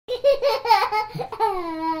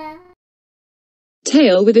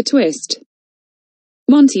tale with a twist.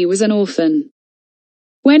 Monty was an orphan.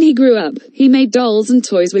 When he grew up, he made dolls and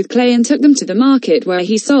toys with clay and took them to the market where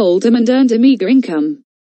he sold them and earned a meager income.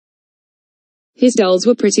 His dolls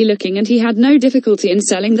were pretty looking and he had no difficulty in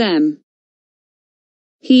selling them.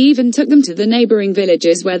 He even took them to the neighboring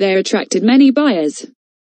villages where they attracted many buyers.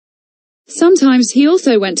 Sometimes he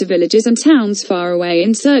also went to villages and towns far away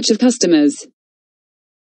in search of customers.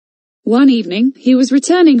 One evening, he was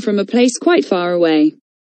returning from a place quite far away.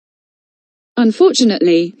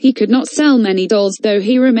 Unfortunately, he could not sell many dolls, though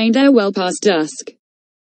he remained there well past dusk.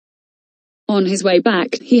 On his way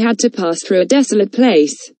back, he had to pass through a desolate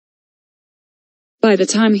place. By the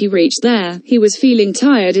time he reached there, he was feeling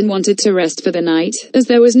tired and wanted to rest for the night, as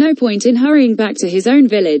there was no point in hurrying back to his own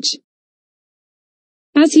village.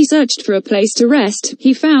 As he searched for a place to rest,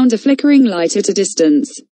 he found a flickering light at a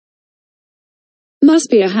distance.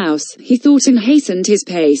 Must be a house, he thought and hastened his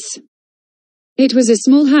pace. It was a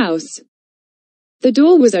small house. The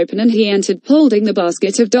door was open and he entered, holding the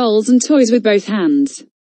basket of dolls and toys with both hands.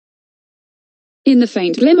 In the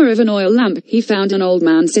faint glimmer of an oil lamp, he found an old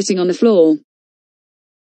man sitting on the floor.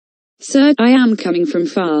 "Sir, I am coming from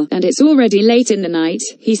far, and it's already late in the night,"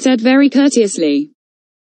 he said very courteously.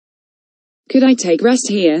 "Could I take rest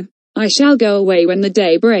here? I shall go away when the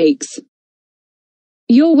day breaks."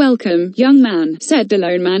 "You're welcome, young man," said the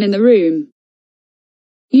lone man in the room.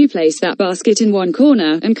 "You place that basket in one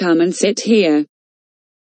corner, and come and sit here.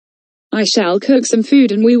 I shall cook some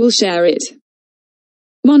food and we will share it."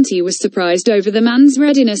 Monty was surprised over the man's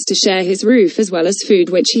readiness to share his roof as well as food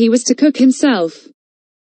which he was to cook himself.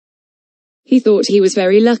 He thought he was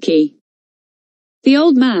very lucky. The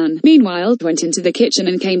old man, meanwhile, went into the kitchen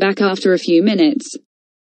and came back after a few minutes.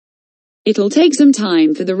 "It'll take some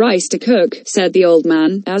time for the rice to cook," said the old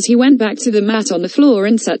man, as he went back to the mat on the floor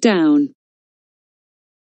and sat down.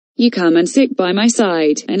 "You come and sit by my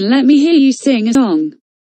side, and let me hear you sing a song."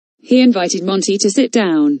 He invited Monty to sit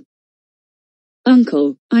down.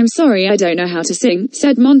 "Uncle, I'm sorry I don't know how to sing,"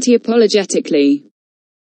 said Monty apologetically.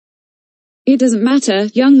 "It doesn't matter,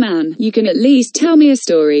 young man, you can at least tell me a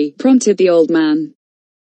story," prompted the old man.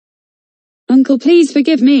 "Uncle, please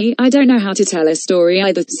forgive me, I don't know how to tell a story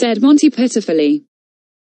either," said Monty pitifully.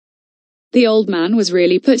 The old man was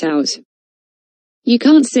really put out. "You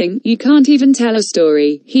can't sing, you can't even tell a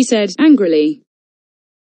story," he said angrily.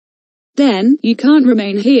 "Then, you can't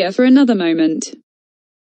remain here for another moment.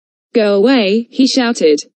 Go away," he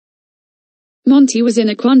shouted. Monty was in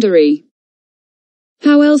a quandary.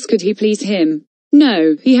 How else could he please him?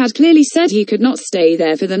 No, he had clearly said he could not stay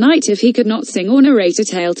there for the night if he could not sing or narrate a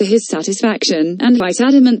tale to his satisfaction, and quite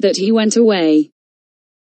adamant that he went away.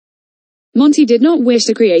 Monty did not wish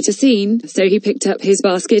to create a scene, so he picked up his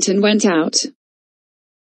basket and went out.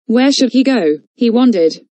 Where should he go? He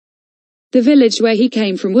wondered. The village where he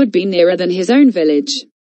came from would be nearer than his own village.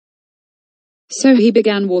 So he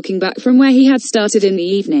began walking back from where he had started in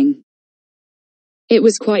the evening. It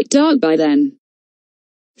was quite dark by then.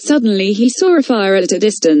 Suddenly he saw a fire at a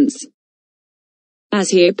distance. As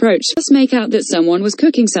he approached, he could make out that someone was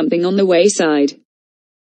cooking something on the wayside.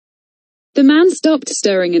 The man stopped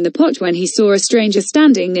stirring in the pot when he saw a stranger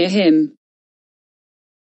standing near him.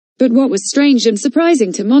 But what was strange and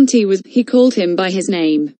surprising to Monty was, he called him by his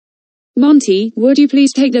name. "Monty, would you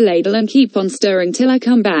please take the ladle and keep on stirring till I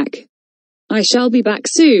come back? I shall be back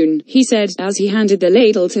soon," he said, as he handed the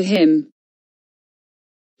ladle to him.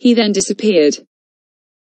 He then disappeared.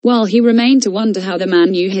 While he remained to wonder how the man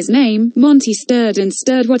knew his name, Monty stirred and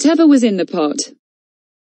stirred whatever was in the pot.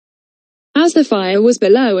 As the fire was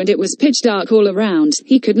below and it was pitch dark all around,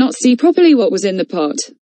 he could not see properly what was in the pot.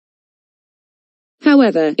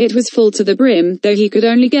 However, it was full to the brim, though he could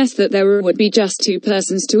only guess that there would be just 2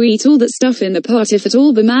 persons to eat all that stuff in the pot if at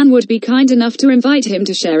all the man would be kind enough to invite him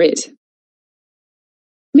to share it.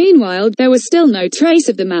 Meanwhile, there was still no trace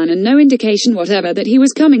of the man and no indication whatever that he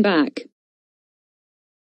was coming back.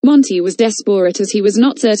 Monty was desperate as he was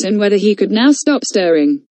not certain whether he could now stop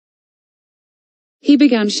stirring. He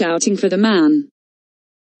began shouting for the man.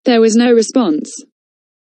 There was no response.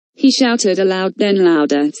 He shouted aloud, then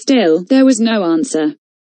louder. Still, there was no answer.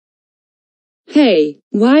 "Hey,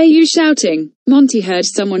 why are you shouting?" Monty heard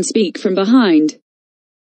someone speak from behind.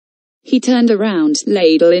 He turned around,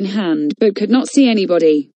 ladle in hand, but could not see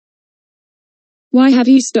anybody. "Why have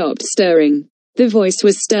you stopped stirring?" The voice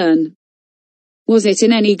was stern. Was it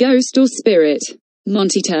in any ghost or spirit?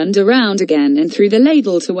 Monty turned around again and threw the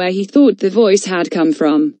ladle to where he thought the voice had come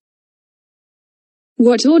from.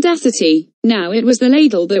 What audacity! Now it was the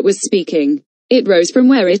ladle that was speaking. It rose from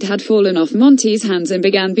where it had fallen off Monty's hands and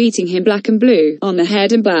began beating him black and blue on the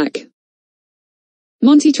head and back.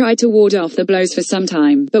 Monty tried to ward off the blows for some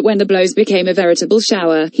time, but when the blows became a veritable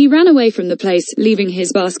shower, he ran away from the place, leaving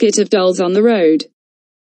his basket of dolls on the road.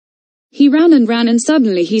 He ran and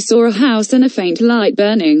suddenly he saw a house and a faint light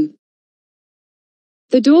burning.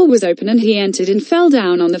 The door was open and he entered and fell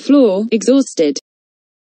down on the floor, exhausted.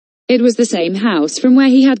 It was the same house from where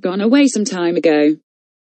he had gone away some time ago.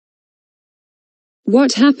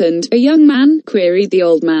 "What happened, a young man?" queried the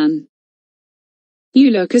old man. "You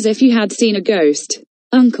look as if you had seen a ghost."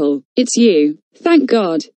 "Uncle, it's you. Thank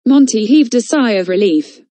God." Monty heaved a sigh of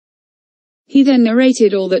relief. He then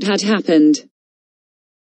narrated all that had happened.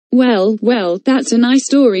 Well, that's a nice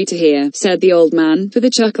story to hear," said the old man, with a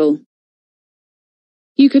chuckle.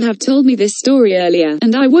 "You could have told me this story earlier,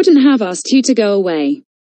 and I wouldn't have asked you to go away.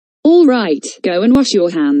 All right, go and wash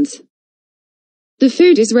your hands. The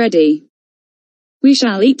food is ready. We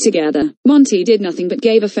shall eat together." Monty did nothing but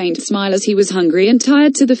gave a faint smile as he was hungry and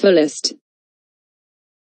tired to the fullest.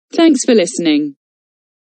 Thanks for listening.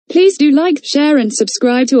 Please do like, share and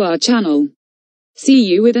subscribe to our channel. See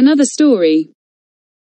you with another story.